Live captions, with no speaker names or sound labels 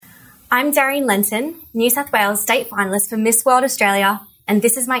I'm Darian Lenton, New South Wales State Finalist for Miss World Australia, and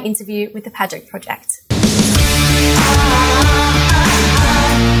this is my interview with the Pageant Project.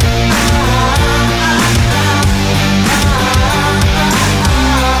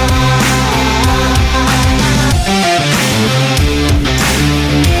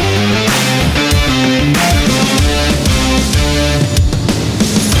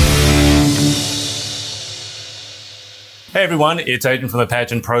 Hey everyone, it's Adrian from the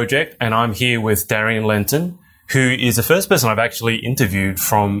Pageant Project, and I'm here with Darian Lenton, who is the first person I've actually interviewed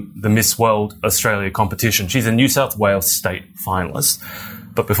from the Miss World Australia competition. She's a New South Wales state finalist.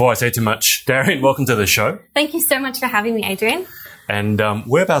 But before I say too much, Darian, welcome to the show. Thank you so much for having me, Adrian. And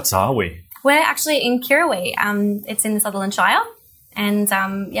whereabouts are we? We're actually in Kirrawee. It's in the Sutherland Shire. And,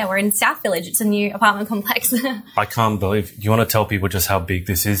 we're in South Village. It's a new apartment complex. I can't believe. You want to tell people just how big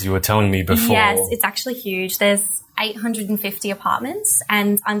this is? You were telling me before. Yes, it's actually huge. There's 850 apartments,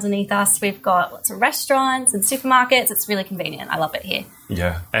 and underneath us we've got lots of restaurants and supermarkets. It's really convenient. I love it here.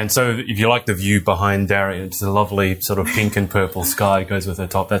 Yeah, and so if you like the view behind Darian, it's a lovely sort of pink and purple sky goes with the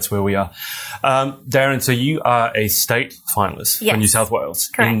top. That's where we are. Darian, so you are a state finalist for New South Wales.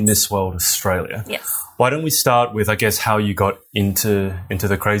 Correct. In Miss World Australia. Yes. Why don't we start with, I guess, how you got into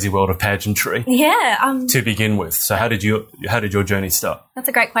the crazy world of pageantry? Yeah. To begin with. So how did your journey start? That's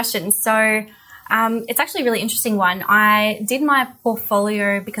a great question. So it's actually a really interesting one. I did my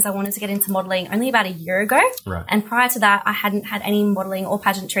portfolio because I wanted to get into modelling only about a year ago. Right. And prior to that, I hadn't had any modelling or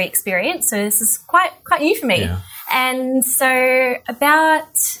pageantry experience. So this is quite new for me. Yeah. And so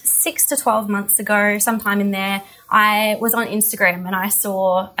about 6 to 12 months ago, sometime in there, I was on Instagram and I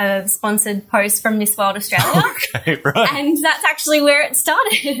saw a sponsored post from Miss World Australia. Okay, right. And that's actually where it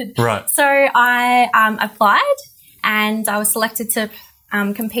started. Right. So I applied and I was selected to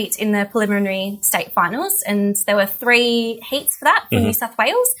compete in the preliminary state finals, and there were 3 heats for that for New South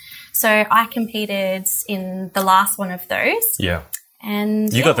Wales. So I competed in the last one of those. Yeah.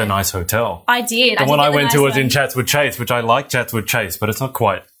 And you got the nice hotel. I did. The one I went to was in Chatswood Chase, which I like Chatswood Chase, but it's not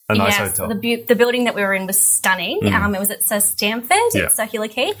quite a nice hotel. The building that we were in was stunning. It was at Sir Stamford at Circular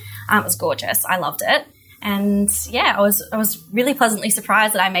Quay. It was gorgeous. I loved it. And I was really pleasantly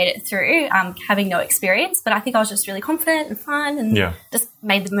surprised that I made it through, having no experience. But I think I was just really confident and fun and just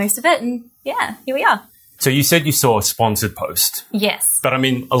made the most of it. And here we are. So you said you saw a sponsored post. Yes. But I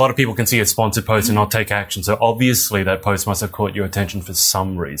mean, a lot of people can see a sponsored post and not take action. So obviously that post must have caught your attention for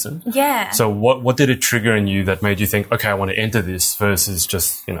some reason. Yeah. So what did it trigger in you that made you think, okay, I want to enter this versus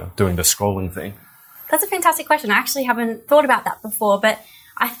just, doing the scrolling thing? That's a fantastic question. I actually haven't thought about that before, but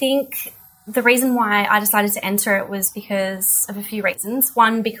I think the reason why I decided to enter it was because of a few reasons.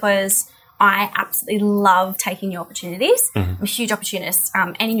 One, because I absolutely love taking new opportunities. I'm a huge opportunist.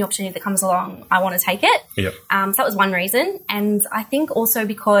 Any new opportunity that comes along, I want to take it. Yep. So that was one reason. And I think also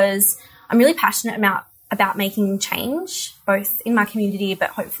because I'm really passionate about making change, both in my community,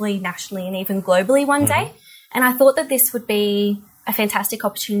 but hopefully nationally and even globally one day. And I thought that this would be a fantastic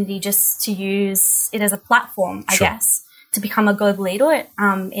opportunity just to use it as a platform, I guess, to become a global leader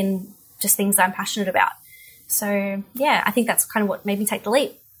in just things that I'm passionate about. So, I think that's kind of what made me take the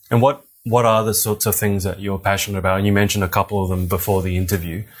leap. And what are the sorts of things that you're passionate about? And you mentioned a couple of them before the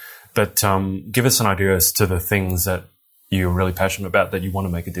interview, but give us an idea as to the things that you're really passionate about that you want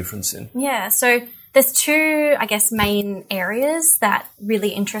to make a difference in. Yeah, so there's 2, I guess, main areas that really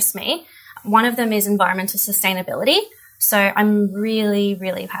interest me. One of them is environmental sustainability. So I'm really,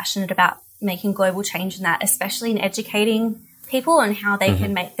 really passionate about making global change in that, especially in educating people and how they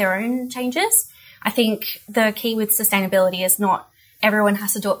can make their own changes. I think the key with sustainability is not everyone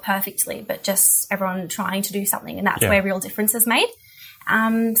has to do it perfectly, but just everyone trying to do something, and that's where real difference is made.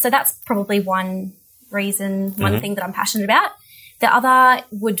 So that's probably one reason, one thing that I'm passionate about. The other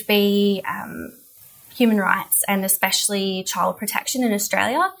would be human rights and especially child protection in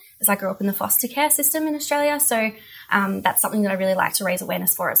Australia, as I grew up in the foster care system in Australia. So that's something that I really like to raise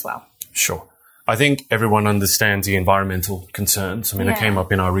awareness for as well. Sure. I think everyone understands the environmental concerns. I mean, it came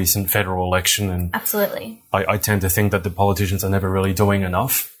up in our recent federal election, and absolutely, I tend to think that the politicians are never really doing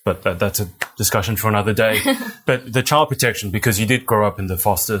enough, but that's a discussion for another day. But the child protection, because you did grow up in the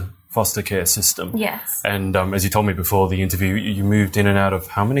foster care system. Yes. And as you told me before the interview, you moved in and out of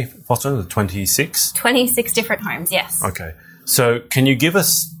how many foster? 26? 26 different homes, yes. Okay. So can you give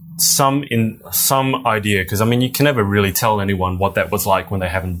us some idea, because I mean you can never really tell anyone what that was like when they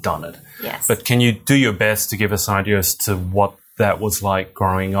haven't done it. Yes. But can you do your best to give us an idea as to what that was like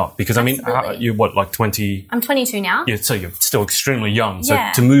growing up? Because Absolutely. I mean, you're what, like 20? I'm 22 now. Yeah, so you're still extremely young. So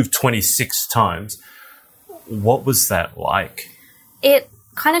to move 26 times, what was that like? It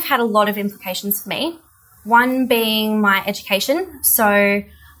kind of had a lot of implications for me. One being my education. So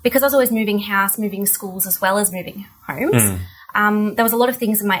because I was always moving house, moving schools, as well as moving homes, there was a lot of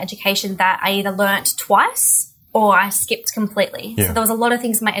things in my education that I either learnt twice or I skipped completely. Yeah. So there was a lot of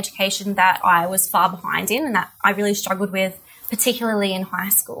things in my education that I was far behind in and that I really struggled with, particularly in high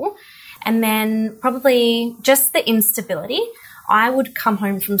school. And then probably just the instability. I would come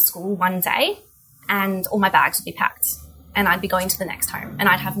home from school one day and all my bags would be packed and I'd be going to the next home and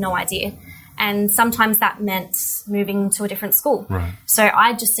I'd have no idea. And sometimes that meant moving to a different school. Right. So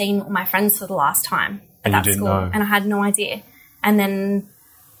I'd just seen all my friends for the last time at that school and I had no idea. And then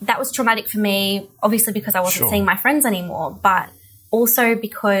that was traumatic for me, obviously because I wasn't seeing my friends anymore, but also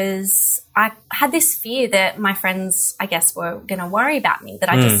because I had this fear that my friends, I guess, were going to worry about me, that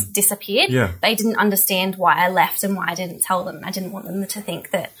I just disappeared. Yeah. They didn't understand why I left and why I didn't tell them. I didn't want them to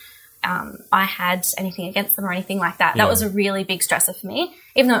think that I had anything against them or anything like that. Yeah. That was a really big stressor for me.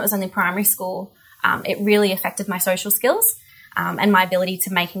 Even though it was only primary school, it really affected my social skills and my ability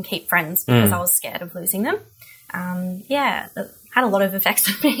to make and keep friends because I was scared of losing them. It had a lot of effects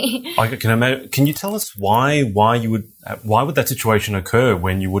on me. I can imagine. Can you tell us why would that situation occur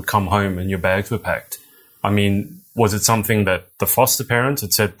when you would come home and your bags were packed? I mean, was it something that the foster parents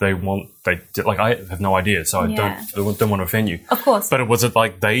had said I have no idea, so I don't want to offend you. Of course. But was it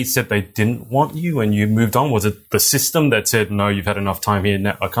like they said they didn't want you and you moved on? Was it the system that said, no, you've had enough time here?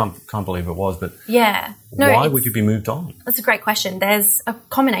 Now, I can't believe it was, but why would you be moved on? That's a great question. There's a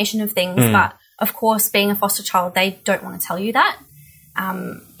combination of things, but of course, being a foster child, they don't want to tell you that.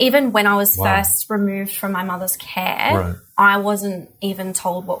 Even when I was first removed from my mother's care, I wasn't even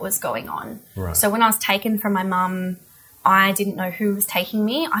told what was going on. Right. So when I was taken from my mum, I didn't know who was taking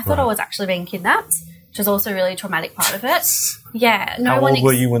me. I thought I was actually being kidnapped, which was also a really traumatic part of it. Yeah. How old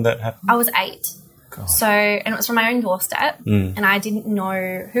were you when that happened? I was 8. God. So, and it was from my own doorstep, and I didn't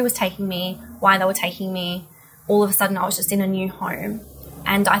know who was taking me, why they were taking me. All of a sudden, I was just in a new home,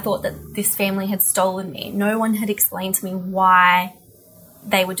 and I thought that this family had stolen me. No one had explained to me why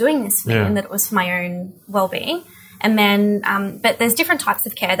they were doing this for me and that it was for my own well-being. And then, but there's different types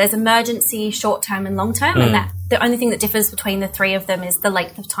of care. There's emergency, short-term and long-term, and that the only thing that differs between the three of them is the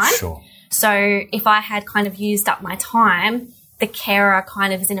length of time. Sure. So if I had kind of used up my time, the carer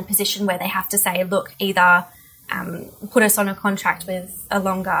kind of is in a position where they have to say, look, either put us on a contract with a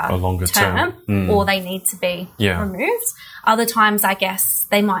longer term or they need to be removed. Other times, I guess,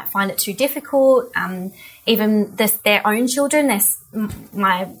 they might find it too difficult. Even their own children,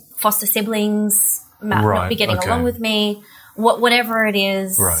 my foster siblings might not be getting along with me. Whatever it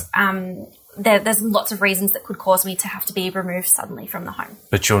is, there's lots of reasons that could cause me to have to be removed suddenly from the home.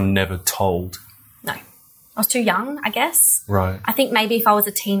 But you're never told? No. I was too young, I guess. Right. I think maybe if I was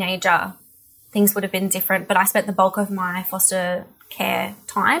a teenager, things would have been different, but I spent the bulk of my foster care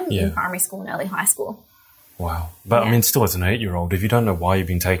time in primary school and early high school. Wow. But I mean, still as an 8-year-old, if you don't know why you've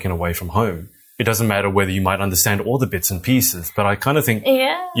been taken away from home, it doesn't matter whether you might understand all the bits and pieces, but I kind of think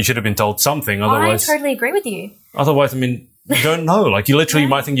you should have been told something. Otherwise, I totally agree with you. Otherwise, I mean, you don't know. Like, you literally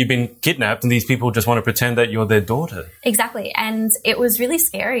might think you've been kidnapped and these people just want to pretend that you're their daughter. Exactly. And it was really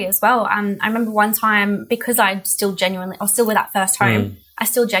scary as well. I remember one time, because I was still with that first home, I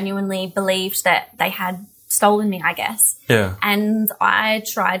still genuinely believed that they had stolen me, I guess. Yeah. And I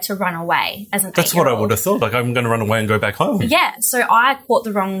tried to run away as an 8-year-old. That's what I would have thought. Like, I'm going to run away and go back home. Yeah. So I caught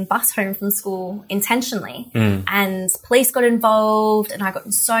the wrong bus home from school intentionally. And police got involved and I got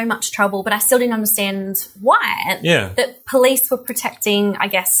in so much trouble, but I still didn't understand why. That police were protecting, I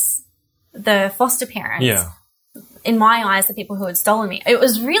guess, the foster parents. Yeah. In my eyes, the people who had stolen me. It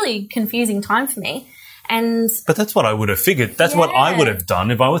was really confusing time for me. But that's what I would have figured. That's what I would have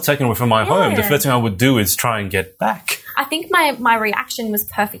done if I was taken away from my home. The first thing I would do is try and get back. I think my reaction was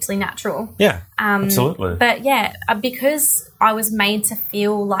perfectly natural. Yeah, absolutely. But because I was made to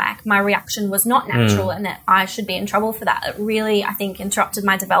feel like my reaction was not natural and that I should be in trouble for that, it really, I think, interrupted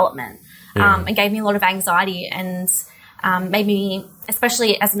my development and gave me a lot of anxiety and made me,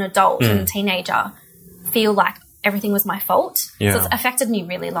 especially as an adult and a teenager, feel like everything was my fault. Yeah. So it's affected me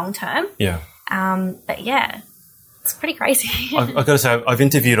really long term. Yeah. But it's pretty crazy. I've got to say, I've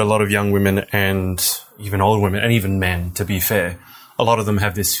interviewed a lot of young women and even older women and even men, to be fair. A lot of them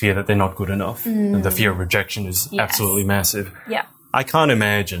have this fear that they're not good enough. And the fear of rejection is absolutely massive. Yeah. I can't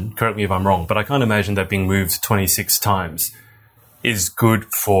imagine, correct me if I'm wrong, but I can't imagine that being moved 26 times is good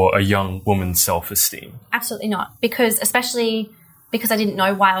for a young woman's self-esteem. Absolutely not. Especially because I didn't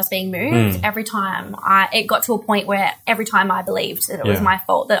know why I was being moved. Every time it got to a point where every time I believed that it was my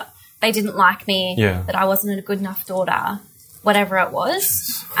fault, that they didn't like me, that I wasn't a good enough daughter, whatever it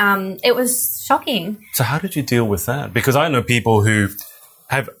was. It was shocking. So how did you deal with that? Because I know people who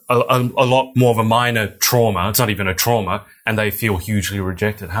have a lot more of a minor trauma. It's not even a trauma, and they feel hugely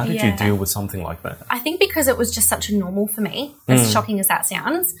rejected. How did you deal with something like that? I think because it was just such a normal for me, as shocking as that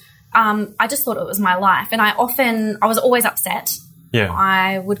sounds, I just thought it was my life. And I was always upset. Yeah.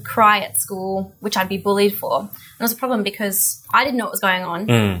 I would cry at school, which I'd be bullied for. And it was a problem because I didn't know what was going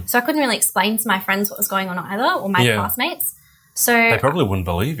on. So I couldn't really explain to my friends what was going on either, or my classmates. So they probably wouldn't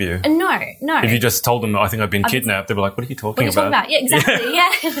believe you. No. If you just told them, I think I've been kidnapped, they'd be like, what are you talking about? Yeah, exactly.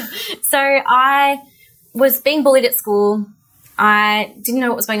 Yeah. So I was being bullied at school. I didn't know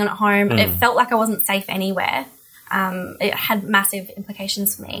what was going on at home. It felt like I wasn't safe anywhere. It had massive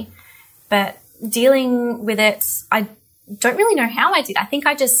implications for me. But dealing with it, I don't really know how I did. I think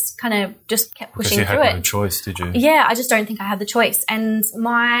I just kind of just kept pushing through it. You had no choice, did you? Yeah, I just don't think I had the choice. And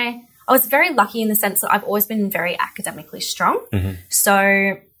I was very lucky in the sense that I've always been very academically strong.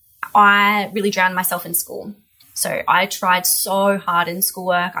 So I really drowned myself in school. So I tried so hard in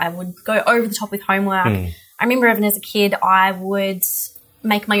schoolwork. I would go over the top with homework. I remember even as a kid, I would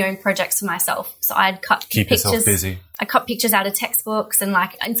make my own projects for myself. So I'd keep yourself busy. I cut pictures out of textbooks and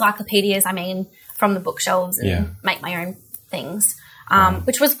like encyclopedias, from the bookshelves and make my own things,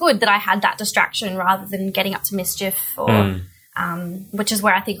 which was good that I had that distraction rather than getting up to mischief or which is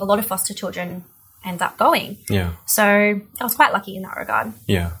where I think a lot of foster children end up going. Yeah. So I was quite lucky in that regard.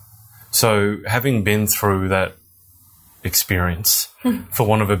 Yeah. So having been through that experience, for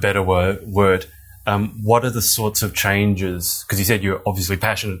want of a better word, what are the sorts of changes, because you said you're obviously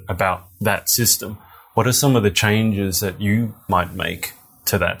passionate about that system, what are some of the changes that you might make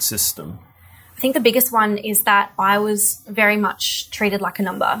to that system? I think the biggest one is that I was very much treated like a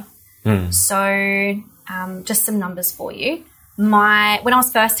number. So just some numbers for you. When I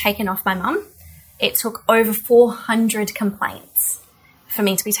was first taken off my mum, it took over 400 complaints for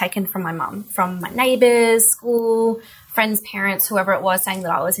me to be taken from my mum, from my neighbours, school, friends, parents, whoever it was, saying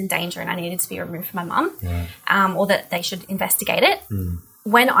that I was in danger and I needed to be removed from my mum, or that they should investigate it.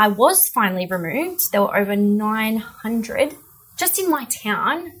 When I was finally removed, there were over 900, just in my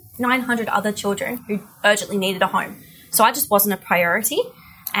town, 900 other children who urgently needed a home. So I just wasn't a priority.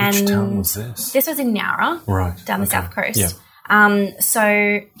 And which town was this? This was in Nowra, down the south coast. Yeah.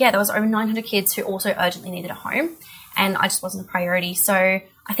 There was over 900 kids who also urgently needed a home, and I just wasn't a priority. So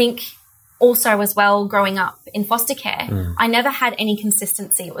I think also as well, growing up in foster care, I never had any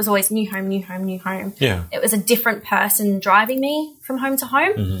consistency. It was always new home, new home, new home. Yeah. It was a different person driving me from home to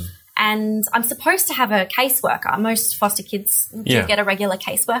home. And I'm supposed to have a caseworker. Most foster kids do get a regular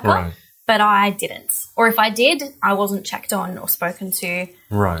caseworker, but I didn't. Or if I did, I wasn't checked on or spoken to.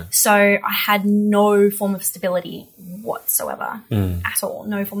 So I had no form of stability whatsoever at all,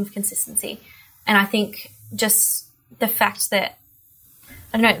 no form of consistency. And I think just the fact that,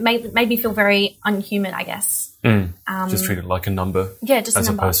 I don't know, it made me feel very unhuman, I guess. Just treated like a number. Yeah, just a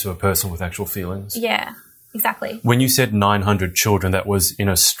number. As opposed to a person with actual feelings. Yeah, exactly. When you said 900 children, that was in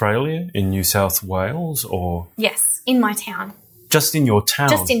Australia, in New South Wales, or? Yes, in my town. Just in your town?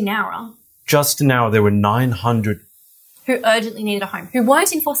 Just in Nowra. Just in Nowra, there were 900. Who urgently needed a home, who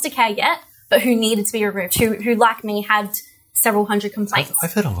weren't in foster care yet, but who needed to be removed, who like me, had several hundred complaints.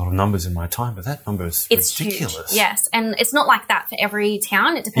 I've heard a lot of numbers in my time, but that number is ridiculous. Huge, yes, and it's not like that for every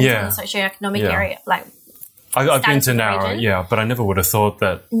town. It depends on the socioeconomic area. Like, I've been to Nowra, but I never would have thought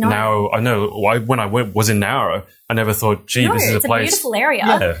that Nowra. I know when I was in Nowra, I never thought, gee, this is a place. It's a beautiful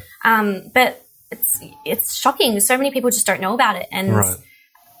area. But it's shocking. So many people just don't know about it. And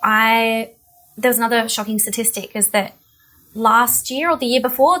there was another shocking statistic, is that last year or the year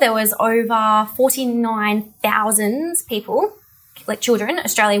before, there was over 49,000 people, like children,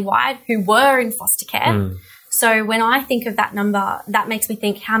 Australia-wide, who were in foster care. So when I think of that number, that makes me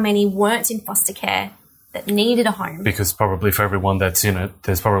think how many weren't in foster care that needed a home. Because probably for everyone that's in it,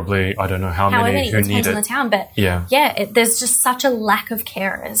 there's probably, I don't know how many who need it. Depends on the town, but there's just such a lack of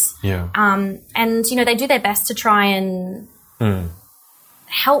carers. And, they do their best to try and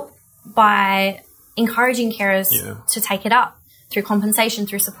help by encouraging carers to take it up through compensation,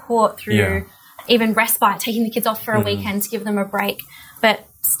 through support, through even respite, taking the kids off for a weekend to give them a break. But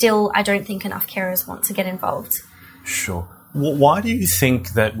still, I don't think enough carers want to get involved. Sure. Why do you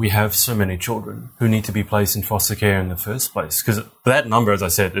think that we have so many children who need to be placed in foster care in the first place? Because that number, as I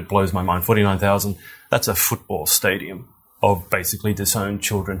said, it blows my mind. 49,000, that's a football stadium of basically disowned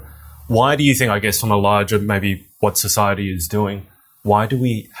children. Why do you think, I guess, from a larger, maybe what society is doing, why do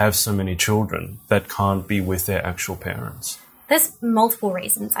we have so many children that can't be with their actual parents? There's multiple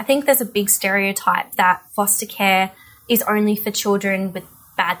reasons. I think there's a big stereotype that foster care is only for children with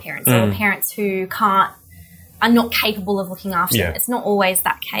bad parents or parents who are not capable of looking after them. It's not always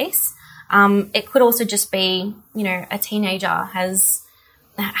that case. It could also just be, a teenager has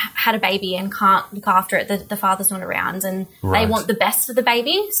had a baby and can't look after it, the father's not around, and they want the best for the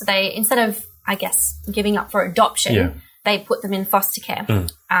baby. So they, instead of, I guess, giving up for adoption, they put them in foster care.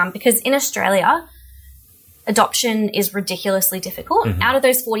 Because in Australia, adoption is ridiculously difficult. Out of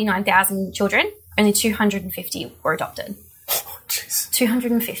those 49,000 children, only 250 were adopted. Oh, jeez.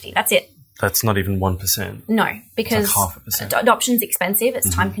 250, that's it. That's not even 1%. No, because it's like 0.5%. Adoption's expensive,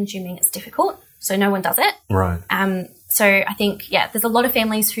 it's time-consuming, it's difficult, so no one does it. Right. So I think, there's a lot of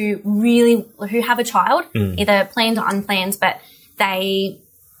families who have a child, either planned or unplanned, but they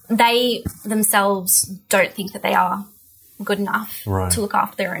themselves don't think that they are good enough to look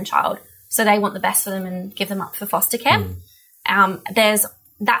after their own child. So they want the best for them and give them up for foster care. There's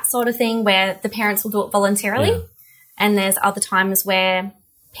that sort of thing where the parents will do it voluntarily, and there's other times where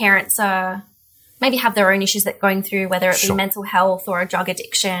parents are maybe have their own issues that going through, whether it be mental health or a drug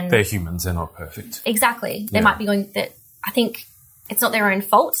addiction. They're humans, they're not perfect. Exactly. They might be going that. I think it's not their own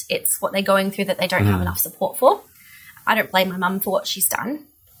fault. It's what they're going through that they don't have enough support for. I don't blame my mum for what she's done.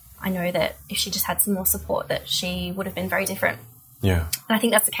 I know that if she just had some more support, that she would have been very different. Yeah. And I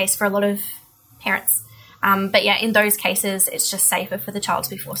think that's the case for a lot of parents. But in those cases, it's just safer for the child to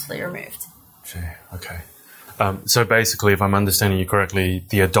be forcibly removed. Okay. So basically, if I'm understanding you correctly,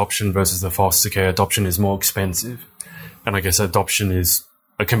 the adoption versus the foster care, adoption is more expensive. And I guess adoption is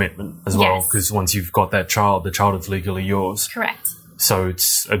a commitment as well, because once you've got that child, the child is legally yours. Correct. So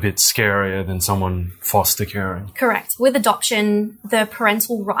it's a bit scarier than someone foster caring. Correct. With adoption, the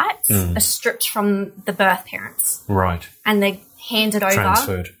parental rights are stripped from the birth parents. Right. And they're handed over.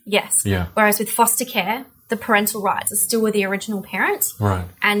 Transferred. Yes. Yeah. Whereas with foster care, the parental rights are still with the original parent. Right.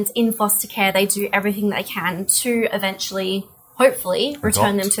 And in foster care, they do everything they can to eventually, hopefully,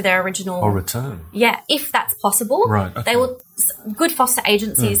 return them to their original... Or return. Yeah, if that's possible. Right. Okay. They will... Good foster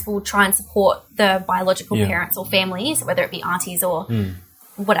agencies will try and support the biological parents or families, whether it be aunties or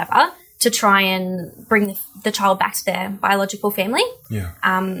whatever, to try and bring the child back to their biological family. Yeah.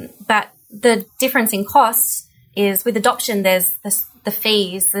 But the difference in costs is with adoption, there's the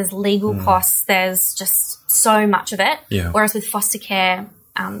fees, there's legal costs, there's just so much of it. Yeah. Whereas with foster care,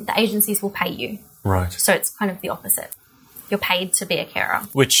 the agencies will pay you. Right. So it's kind of the opposite. You're paid to be a carer.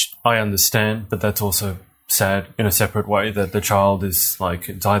 Which I understand, but that's also sad in a separate way, that the child is like,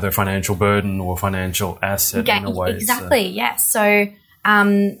 it's either a financial burden or a financial asset in a way. Exactly, yes. So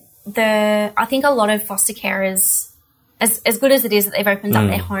I think a lot of foster carers, as good as it is that they've opened up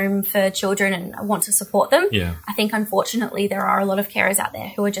their home for children and want to support them, I think unfortunately there are a lot of carers out there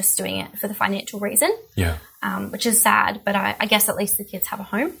who are just doing it for the financial reason, which is sad, but I guess at least the kids have a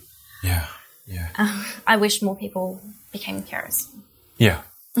home. Yeah. I wish more people became carers. Yeah.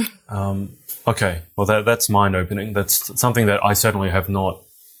 Okay, well that's mind-opening. That's something that I certainly have not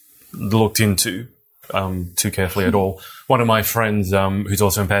looked into too carefully at all. One of my friends who's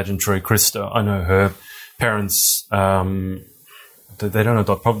also in pageantry, Krista, I know her parents, they don't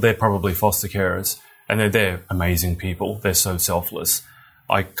adopt, they're probably foster carers, and they're amazing people. They're so selfless.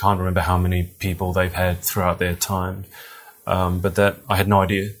 I can't remember how many people they've had throughout their time, but that I had no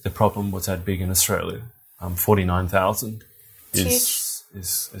idea the problem was that big in Australia. 49,000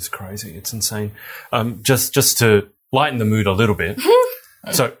 is crazy. It's insane. Just to lighten the mood a little bit.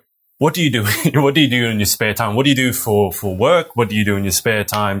 So, what do you do? What do you do in your spare time? What do you do for work? What do you do in your spare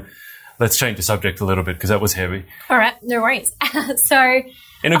time? Let's change the subject a little bit because that was heavy. All right, no worries. So,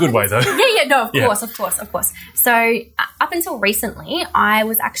 in a good way, though. Of course. So, up until recently, I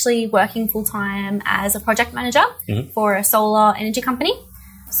was actually working full time as a project manager for a solar energy company.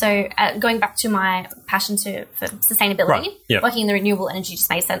 So going back to my passion for sustainability, working in the renewable energy just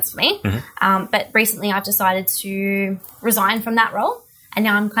made sense for me. But recently I've decided to resign from that role, and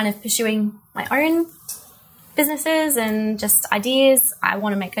now I'm kind of pursuing my own businesses and just ideas. I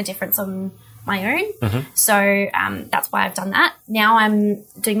want to make a difference on my own. So that's why I've done that. Now I'm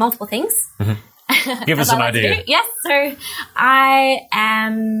doing multiple things. Give us an idea. Yes. So I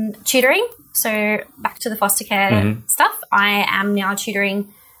am tutoring. So back to the foster care stuff. I am now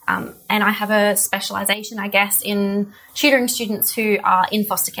tutoring and I have a specialisation, I guess, in tutoring students who are in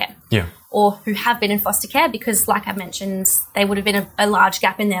foster care or who have been in foster care because, like I mentioned, they would have been a large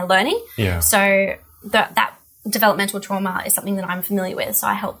gap in their learning. So that developmental trauma is something that I'm familiar with, so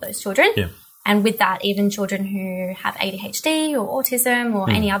I help those children. And with that, even children who have ADHD or autism or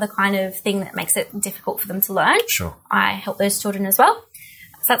any other kind of thing that makes it difficult for them to learn, I help those children as well.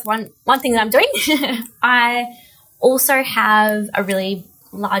 So that's one thing that I'm doing. I also have a really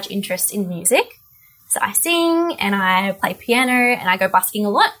large interest in music. So I sing and I play piano and I go busking a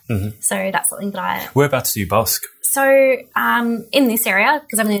lot. So that's something that I... Whereabouts do you busk? So in this area,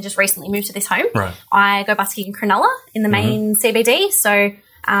 because I've only just recently moved to this home, I go busking in Cronulla in the main CBD. So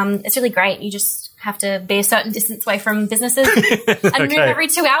It's really great. You just have to be a certain distance away from businesses and move every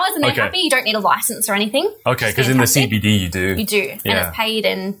 2 hours, and they're happy. You don't need a license or anything. Okay, because in the CBD you do. You do, and it's paid,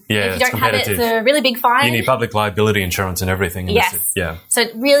 and if you don't have it, it's a really big fine. You need public liability insurance and everything. Yes. Yeah. So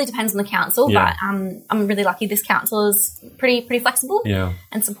it really depends on the council, but I'm really lucky this council is pretty flexible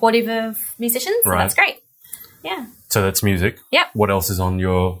and supportive of musicians, so that's great. Yeah. So that's music. Yep. What else is on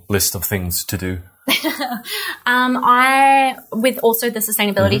your list of things to do? With also the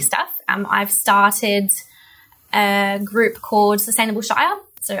sustainability stuff, I've started a group called Sustainable Shire.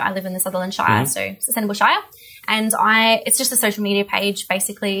 So I live in the Sutherland Shire, so Sustainable Shire. And it's just a social media page,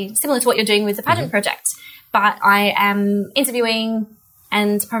 basically similar to what you're doing with the pageant project. But I am interviewing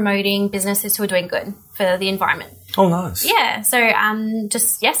and promoting businesses who are doing good for the environment. Oh, nice. Yeah. So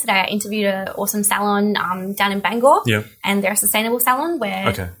just yesterday I interviewed an awesome salon down in Bangor. Yeah. And they're a sustainable salon where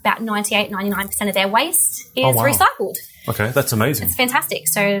about 99% of their waste is recycled. Okay, that's amazing. It's fantastic.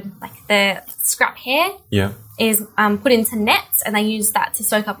 So like the scrap hair is put into nets, and they use that to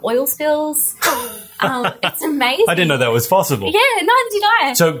soak up oil spills. It's amazing. I didn't know that was possible. Yeah, neither did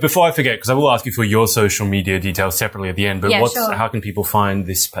I. So before I forget, because I will ask you for your social media details separately at the end, but how can people find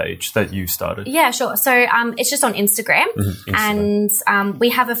this page that you started? Yeah, sure. So it's just on Instagram. And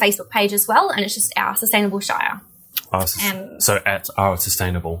we have a Facebook page as well, and it's just Our Sustainable Shire. So at Our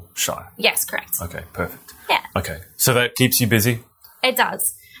Sustainable Shire. Yes, correct. Okay, perfect. Yeah. Okay, so that keeps you busy? It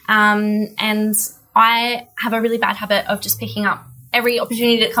does. And I have a really bad habit of just picking up every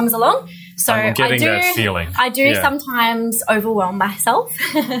opportunity that comes along. So I'm getting that feeling. I do sometimes overwhelm myself.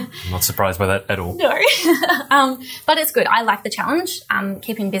 I'm not surprised by that at all. No. But it's good. I like the challenge.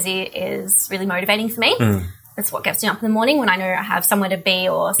 Keeping busy is really motivating for me. That's what gets me up in the morning when I know I have somewhere to be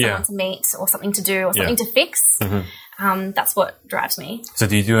or someone to meet or something to do or something to fix. That's what drives me. So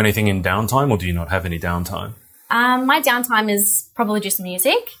do you do anything in downtime, or do you not have any downtime? My downtime is probably just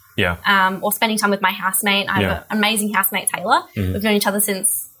music. Yeah. Or spending time with my housemate. I have an amazing housemate, Taylor. We've known each other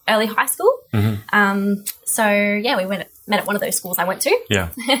since early high school. So, we met at one of those schools I went to. Yeah.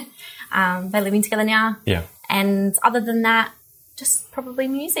 They're living together now. Yeah. And other than that, just probably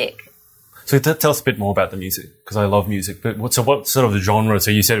music. So tell us a bit more about the music, because I love music. But what sort of genre?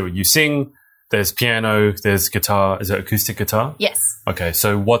 So you said you sing, there's piano, there's guitar. Is it acoustic guitar? Yes. Okay,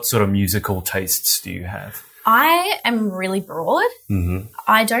 so what sort of musical tastes do you have? I am really broad.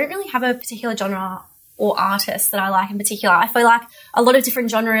 I don't really have a particular genre or artist that I like in particular. I feel like a lot of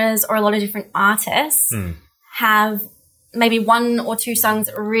different genres or a lot of different artists have maybe one or two songs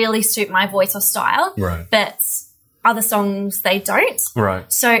that really suit my voice or style, but other songs they don't. Right.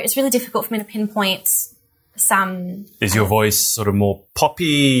 So it's really difficult for me to pinpoint some. Is your voice sort of more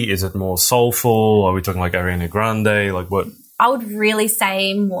poppy? Is it more soulful? Are we talking like Ariana Grande? Like what? I would really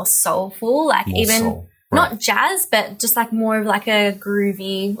say more soulful, like more even soul. not jazz, but just like more of like a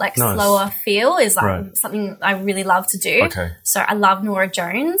groovy, like slower feel is like something I really love to do. Okay. So I love Nora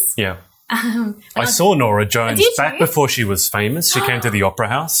Jones. Yeah. I saw Nora Jones back before she was famous. She came to the Opera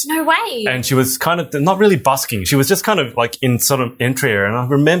House. No way. And she was kind of not really busking. She was just kind of like in sort of entry area. And I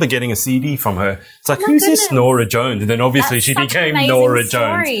remember getting a CD from her. It's like, who's this Nora Jones? And then obviously she became Nora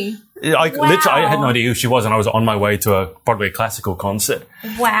Jones. Literally, I had no idea who she was, and I was on my way to probably a classical concert.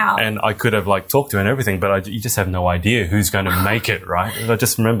 Wow. And I could have like talked to her and everything, but you just have no idea who's going to make it, right? And I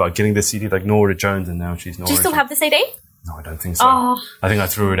just remember getting the CD like Nora Jones, and now she's Nora Do you still have the CD? No, I don't think so. I think I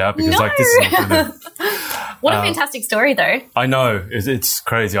threw it out because like this is not going to... What a fantastic story, though. I know. It's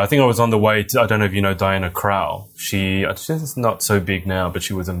crazy. I think I was on the way to... I don't know if you know Diana Krall. She's not so big now, but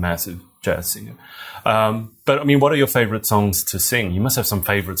she was a massive jazz singer. But, I mean, what are your favourite songs to sing? You must have some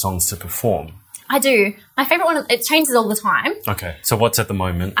favourite songs to perform. I do. My favourite one, it changes all the time. Okay. So what's at the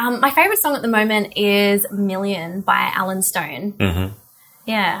moment? My favourite song at the moment is Million by Alan Stone. Mm-hmm.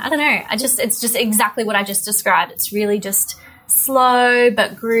 Yeah, I don't know. It's just exactly what I just described. It's really just slow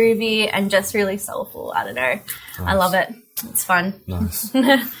but groovy and just really soulful. I don't know. Nice. I love it. It's fun. Nice.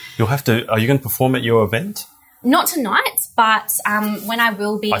 You'll have to... Are you going to perform at your event? Not tonight, but when I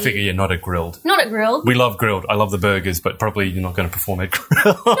will be... I figure you're not at Grilled. Not at Grilled. We love Grilled. I love the burgers, but probably you're not going to perform at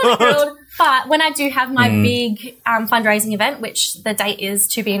Grilled. Not at Grilled, but when I do have my big fundraising event, which the date is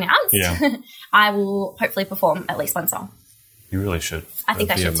to be announced, I will hopefully perform at least one song. You really should. I think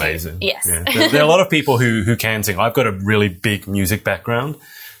That'd I should be amazing. Too. Yes. Yeah. There are a lot of people who can sing. I've got a really big music background.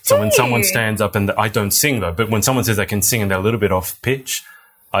 So when someone stands up and... I don't sing, though, but when someone says they can sing and they're a little bit off pitch...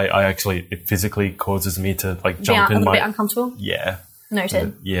 I actually, it physically causes me to like jump in my... a bit uncomfortable? Yeah.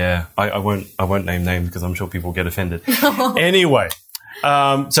 Noted. Yeah. I won't name names because I'm sure people get offended. Anyway,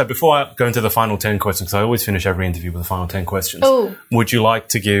 So before I go into the final 10 questions, because I always finish every interview with the final 10 questions, would you like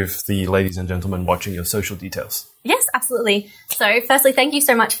to give the ladies and gentlemen watching your social details? Yes, absolutely. So firstly, thank you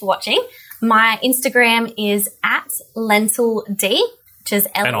so much for watching. My Instagram is @LentilD, which is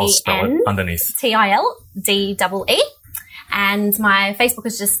And I'll spell it underneath. LentilDee. And my Facebook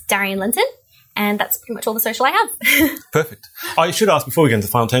is just Darian Lenton. And that's pretty much all the social I have. Perfect. I should ask, before we get into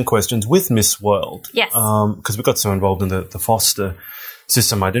the final 10 questions, with Miss World, yes, because we got so involved in the foster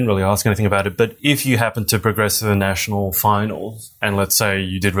system, I didn't really ask anything about it, but if you happen to progress to the national finals, and let's say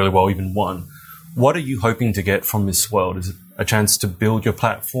you did really well, even won, what are you hoping to get from Miss World? Is it a chance to build your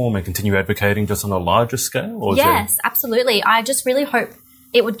platform and continue advocating just on a larger scale? Or yes, absolutely. I just really hope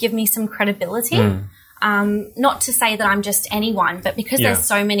it would give me some credibility. Not to say that I'm just anyone, but because there's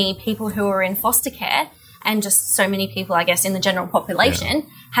so many people who are in foster care and just so many people, I guess, in the general population,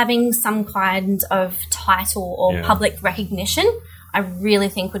 having some kind of title or public recognition, I really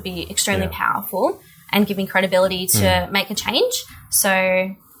think would be extremely powerful and give me credibility to make a change.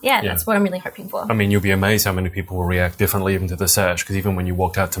 So, that's what I'm really hoping for. I mean, you'll be amazed how many people will react differently even to the sash, because even when you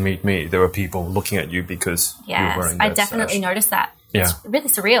walked out to meet me, there were people looking at you because you were wearing that I definitely sash. Noticed that. Yeah. It's really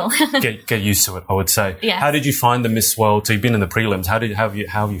surreal. get used to it, I would say. Yeah. How did you find the Miss World? So you've been in the prelims. How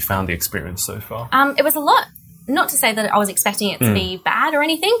have you found the experience so far? It was a lot. Not to say that I was expecting it to be bad or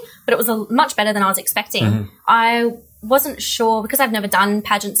anything, but it was much better than I was expecting. I wasn't sure, because I've never done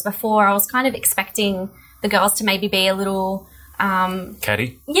pageants before, I was kind of expecting the girls to maybe be a little...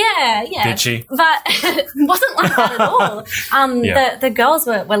 catty? Yeah. Did she? But it wasn't like that at all. The girls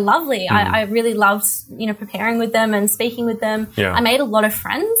were lovely. I really loved, preparing with them and speaking with them. Yeah. I made a lot of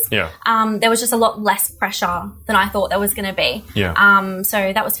friends. Yeah. There was just a lot less pressure than I thought there was going to be. Yeah.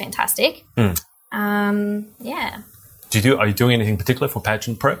 So that was fantastic. Yeah. Are you doing anything particular for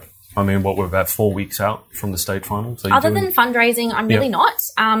pageant prep? I mean, we're about 4 weeks out from the state finals. Other than fundraising, I'm really not.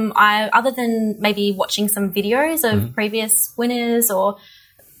 Other than maybe watching some videos of previous winners, or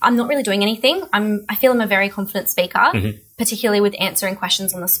I'm not really doing anything. I feel I'm a very confident speaker, particularly with answering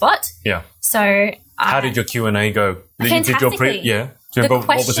questions on the spot. Yeah. So how did your Q&A go? Fantastically. Do you remember,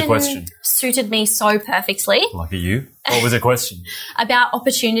 what was the question? Suited me so perfectly. Lucky you. What was the question? About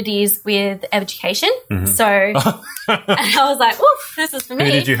opportunities with education. So and I was like, oof, this is for me.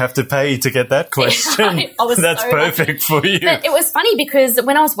 Who did you have to pay to get that question? That's so perfect for you. But it was funny because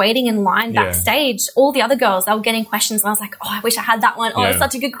when I was waiting in line backstage, all the other girls, they were getting questions and I was like, oh, I wish I had that one. Oh, it's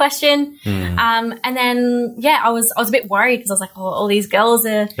such a good question. And then, I was a bit worried because I was like, oh, all these girls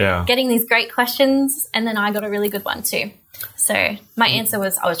are getting these great questions. And then I got a really good one too. So my answer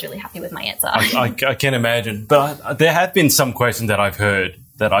was, I was really happy with my answer. I can imagine. But there have been some questions that I've heard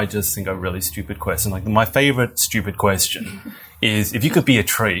that I just think are really stupid questions. Like my favorite stupid question is, if you could be a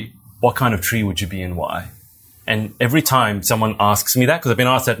tree, what kind of tree would you be and why? And every time someone asks me that, because I've been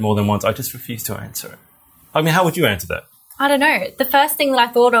asked that more than once, I just refuse to answer it. I mean, how would you answer that? I don't know. The first thing that I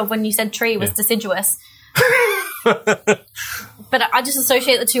thought of when you said tree was deciduous. But I just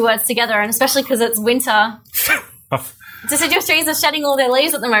associate the two words together, and especially because it's winter. Deciduous trees are shedding all their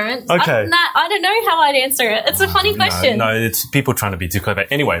leaves at the moment. Okay. I don't know how I'd answer it. It's a funny question. No, it's people trying to be too clever.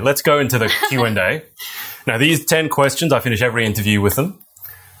 Anyway, let's go into the Q&A. Now, these 10 questions, I finish every interview with them.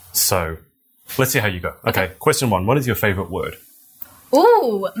 So let's see how you go. Okay, question 1. What is your favourite word?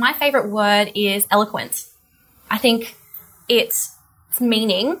 Ooh, my favourite word is eloquent. I think its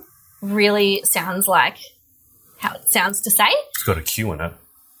meaning really sounds like how it sounds to say. It's got a Q in it.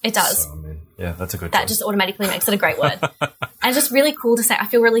 It does. So, I mean, yeah, that's a good That choice. just automatically makes it a great word. And just really cool to say. I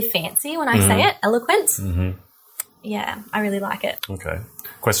feel really fancy when I say it. Eloquent. Yeah, I really like it. Okay.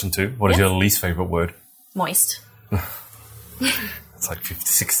 Question 2. What is your least favourite word? Moist. It's like 50,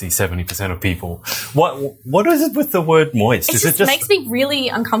 60, 70% of people. What is it with the word moist? It just makes me really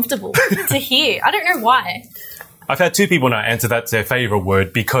uncomfortable to hear. I don't know why. I've had 2 people now answer that's their favourite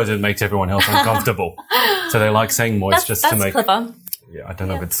word because it makes everyone else uncomfortable. So they like saying moist just to make... That's clever. Yeah, I don't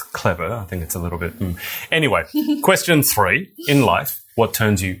know if it's clever. I think it's a little bit... Anyway, question 3. In life, what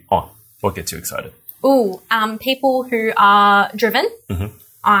turns you on? What gets you excited? Ooh, people who are driven.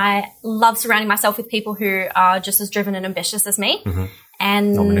 I love surrounding myself with people who are just as driven and ambitious as me.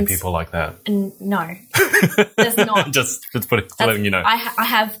 And not many people like that. No, there's not. just letting you know. I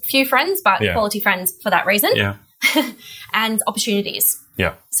have few friends, but quality friends for that reason. Yeah. And opportunities.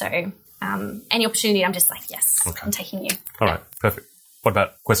 Yeah. So any opportunity, I'm just like, yes, I'm taking you. All right, perfect. What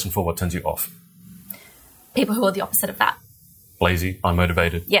about question 4? What turns you off? People who are the opposite of that. Lazy,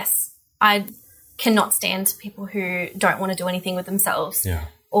 unmotivated. Yes. I cannot stand people who don't want to do anything with themselves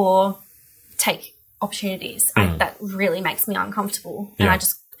or take opportunities. That really makes me uncomfortable. And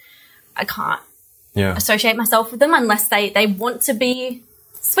I can't. associate myself with them unless they want to be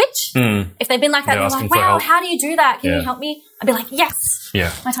switch. If they've been like that, they're like, wow, how do you do that? Can you help me? I'd be like, yes,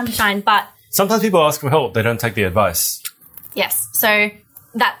 my time to shine. But sometimes people ask for help. They don't take the advice. Yes. So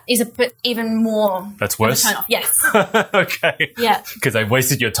that is a bit even more. That's worse? Turn off. Yes. Okay. Yeah. Because they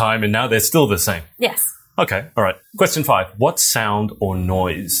wasted your time and now they're still the same. Yes. Okay. All right. Question 5. What sound or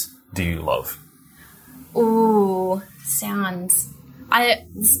noise do you love? Ooh, sounds.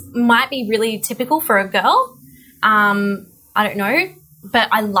 This might be really typical for a girl. I don't know, but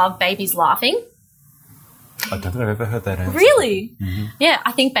I love babies laughing. I don't think I've ever heard that answer. Really? Mm-hmm. Yeah,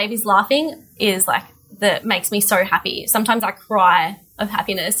 I think babies laughing is like that makes me so happy. Sometimes I cry of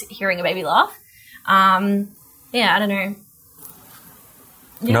happiness hearing a baby laugh. Yeah, I don't know.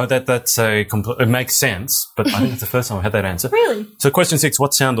 Yeah. No, that's it makes sense, but I think it's the first time I had that answer. Really? So question 6,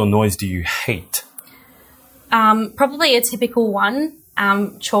 what sound or noise do you hate? Probably a typical one,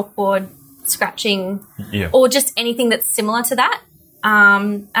 chalkboard scratching or just anything that's similar to that.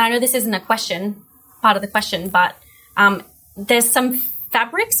 And I know this isn't part of the question, but there's some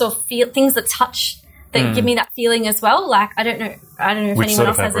fabrics or things that touch that give me that feeling as well. Like, I don't know if Which anyone sort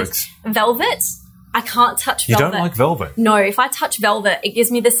of else has this. Velvet. I can't touch velvet. You don't like velvet? No, if I touch velvet, it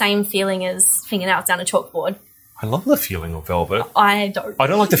gives me the same feeling as fingernails down a chalkboard. I love the feeling of velvet. I don't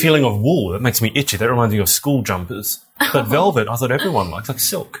like the feeling of wool. That makes me itchy. That reminds me of school jumpers. But velvet, I thought everyone likes, like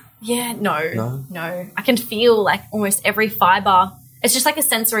silk. Yeah, no. I can feel like almost every fibre. It's just like a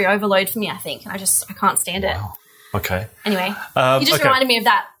sensory overload for me, I think. I can't stand it. Wow. Okay. Anyway, you just reminded me of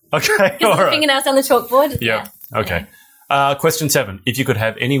that. Okay, all right. Fingernails on the chalkboard. Yeah. Okay. Question 7. If you could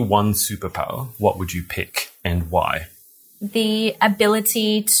have any one superpower, what would you pick and why? The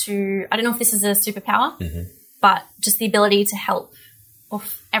ability to, I don't know if this is a superpower, but just the ability to help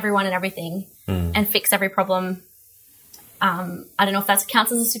everyone and everything and fix every problem. I don't know if that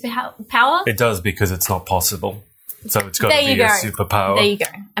counts as a superpower. It does because it's not possible. So it's got to be a superpower. There you go.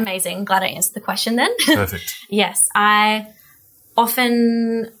 Amazing. Glad I answered the question then. Perfect. Yes. I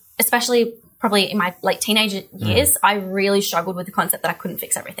often, especially probably in my late teenage years, I really struggled with the concept that I couldn't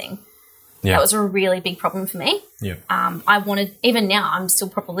fix everything. Yeah. That was a really big problem for me. Yeah. I wanted, even now, I'm still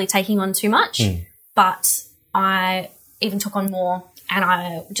probably taking on too much, but I even took on more and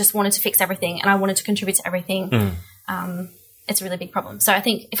I just wanted to fix everything and I wanted to contribute to everything. It's a really big problem. So I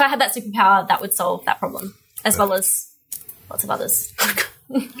think if I had that superpower, that would solve that problem as well as lots of others.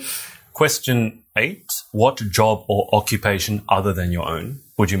 Question 8. What job or occupation other than your own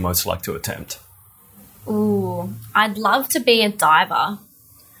would you most like to attempt? Ooh, I'd love to be a diver.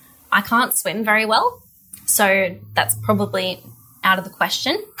 I can't swim very well, so that's probably out of the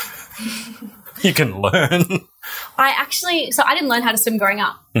question. You can learn. I didn't learn how to swim growing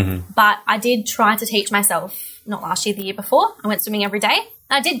up, but I did try to teach myself, not last year, the year before. I went swimming every day.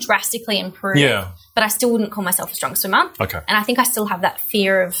 And I did drastically improve, but I still wouldn't call myself a strong swimmer. Okay. And I think I still have that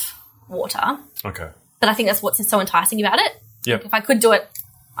fear of water. Okay. But I think that's what's so enticing about it. Yeah. Like if I could do it,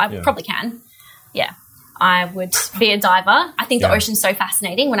 I probably can. Yeah. I would be a diver. I think the ocean's so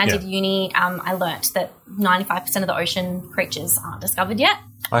fascinating. When I did uni, I learnt that 95% of the ocean creatures aren't discovered yet.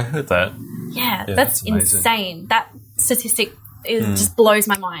 I heard that. Yeah, that's insane. That statistic just blows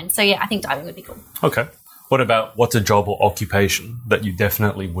my mind. So, I think diving would be cool. Okay. What about what's a job or occupation that you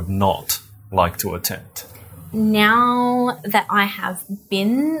definitely would not like to attempt? Now that I have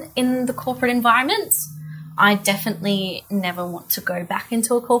been in the corporate environment, I definitely never want to go back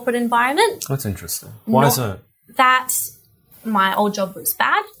into a corporate environment. That's interesting. Why is that? That my old job was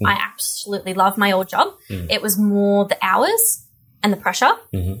bad. I absolutely love my old job. It was more the hours and the pressure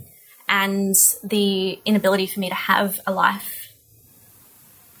and the inability for me to have a life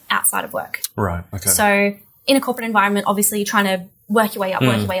outside of work. Right, okay. So in a corporate environment, obviously you're trying to work your way up,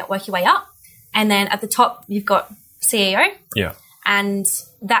 work your way up. And then at the top, you've got CEO. Yeah. And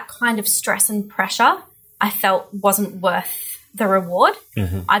that kind of stress and pressure I felt wasn't worth the reward.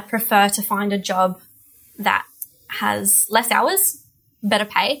 I'd prefer to find a job that has less hours, better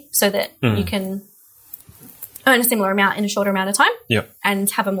pay, so that you can earn a similar amount in a shorter amount of time and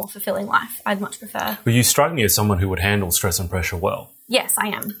have a more fulfilling life. I'd much prefer. Well, you strike me as someone who would handle stress and pressure well. Yes, I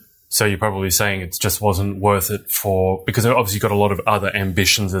am. So you're probably saying it just wasn't worth it because obviously you've got a lot of other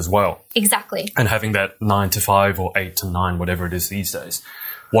ambitions as well. Exactly. And having that 9 to 5 or 8 to 9, whatever it is these days,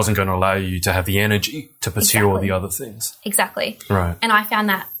 wasn't going to allow you to have the energy to pursue all the other things. Exactly. Right. And I found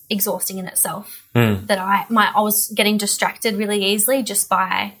that exhausting in itself. That I was getting distracted really easily just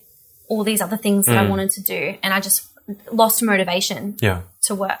by all these other things that I wanted to do. And I just lost motivation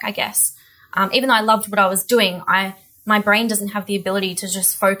to work, I guess. Even though I loved what I was doing, my brain doesn't have the ability to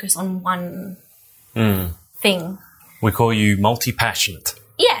just focus on one thing. We call you multi-passionate.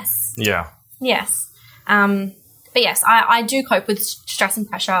 Yes. Yeah. Yes. But yes, I do cope with stress and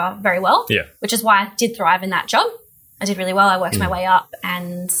pressure very well. Yeah. Which is why I did thrive in that job. I did really well. I worked my way up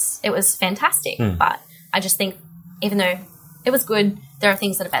and it was fantastic. But I just think even though it was good, there are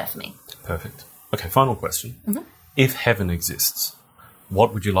things that are better for me. Perfect. Okay, final question. If heaven exists,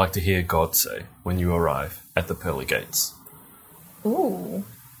 what would you like to hear God say when you arrive at the pearly gates? Ooh.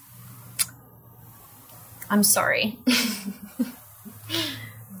 I'm sorry.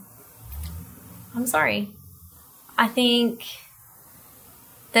 I'm sorry. I think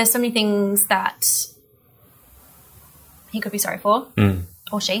there's so many things that he could be sorry for,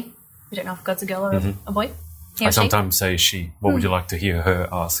 or she. We don't know if God's a girl or a boy. I sometimes say she. What would you like to hear her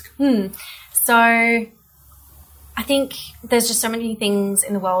ask? So I think there's just so many things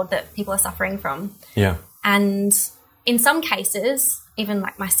in the world that people are suffering from. Yeah. And in some cases, even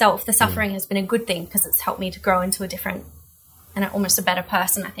like myself, the suffering has been a good thing because it's helped me to grow into a different and almost a better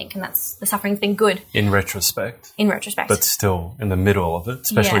person, I think. And that's the suffering's been good. In retrospect. But still in the middle of it,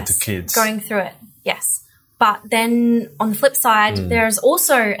 especially to kids. Going through it, yes. But then on the flip side, there's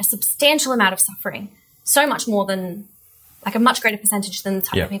also a substantial amount of suffering. So much more than, like a much greater percentage than the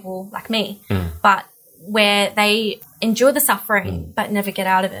type of people like me. But where they endure the suffering but never get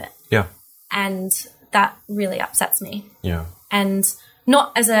out of it. Yeah. And that really upsets me. Yeah. And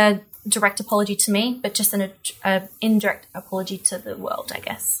not as a direct apology to me, but just an indirect apology to the world, I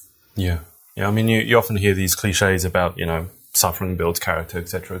guess. Yeah. Yeah, I mean, you often hear these cliches about, suffering builds character, et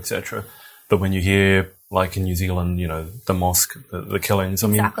cetera, but when you hear, like in New Zealand, the mosque, the killings, I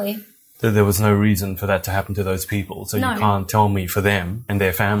mean, exactly. There was no reason for that to happen to those people. So you can't tell me for them and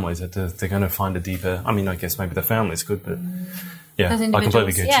their families that they're going to find a deeper... I mean, I guess maybe the families could, but yeah, I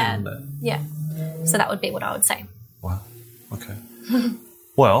completely get you on that. Yeah. So that would be what I would say. Wow. Okay.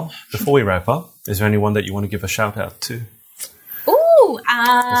 Well, before we wrap up, is there anyone that you want to give a shout out to? Ooh.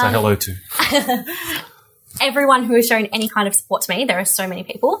 Or say hello to? Everyone who has shown any kind of support to me. There are so many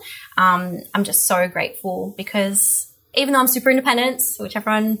people. I'm just so grateful because even though I'm super independent, which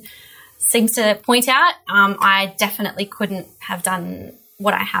everyone seems to point out, I definitely couldn't have done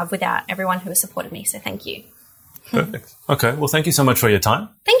what I have without everyone who has supported me. So thank you. Perfect. Okay. Well, thank you so much for your time.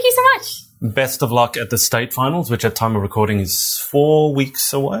 Thank you so much. Best of luck at the state finals, which at time of recording is 4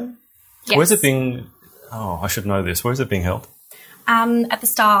 weeks away. Yes. Where's it being... Oh, I should know this. Where is it being held? At the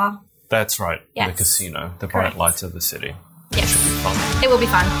Star. That's right. Yes. The casino. The Correct. bright lights of the city. Yes. It should be fun. It will be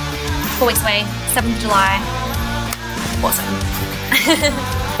fun. 4 weeks away, 7th of July. Awesome.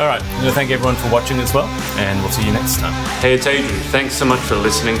 All right. I'm going to thank everyone for watching as well, and we'll see you next time. Hey, it's Adrian. Thanks so much for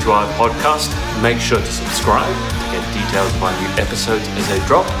listening to our podcast. Make sure to subscribe to get details of our new episodes as they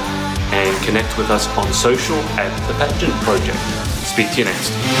drop, and connect with us on social at The Pageant Project. Speak to you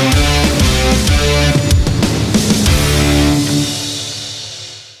next.